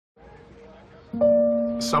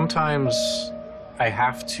Sometimes I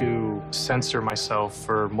have to censor myself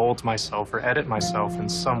or mold myself or edit myself in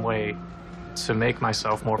some way to make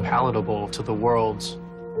myself more palatable to the world.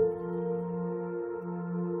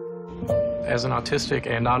 As an autistic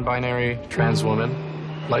and non-binary trans woman,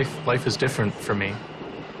 life is different for me.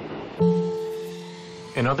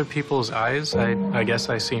 In other people's eyes, I guess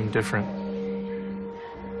I seem different.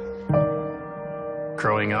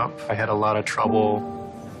 Growing up, I had a lot of trouble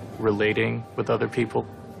relating with other people.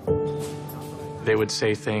 They would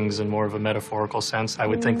say things in more of a metaphorical sense. I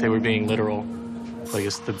would think they were being literal. Like,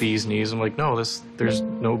 it's the bee's knees. I'm like, no, there's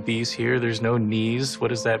no bees here. There's no knees. What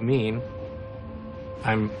does that mean?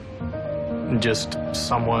 I'm just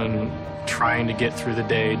someone trying to get through the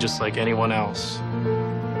day just like anyone else.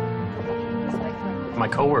 My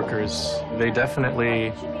coworkers, they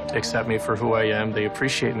definitely accept me for who I am. They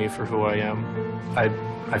appreciate me for who I am.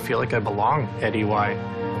 I feel like I belong at EY.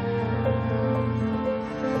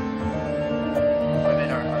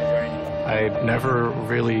 I never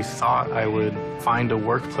really thought I would find a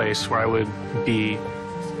workplace where I would be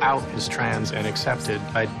out as trans and accepted.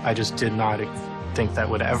 I just did not think that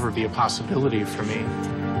would ever be a possibility for me.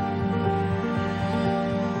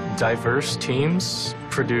 Diverse teams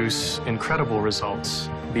produce incredible results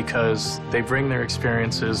because they bring their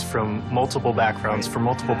experiences from multiple backgrounds, from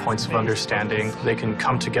multiple points of understanding. They can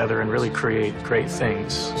come together and really create great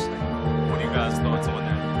things. What are you guys' thoughts on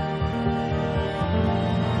that?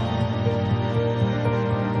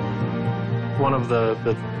 One of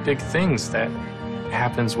the big things that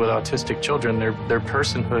happens with autistic children, their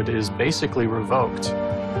personhood is basically revoked.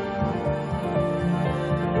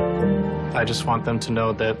 I just want them to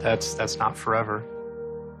know that that's not forever.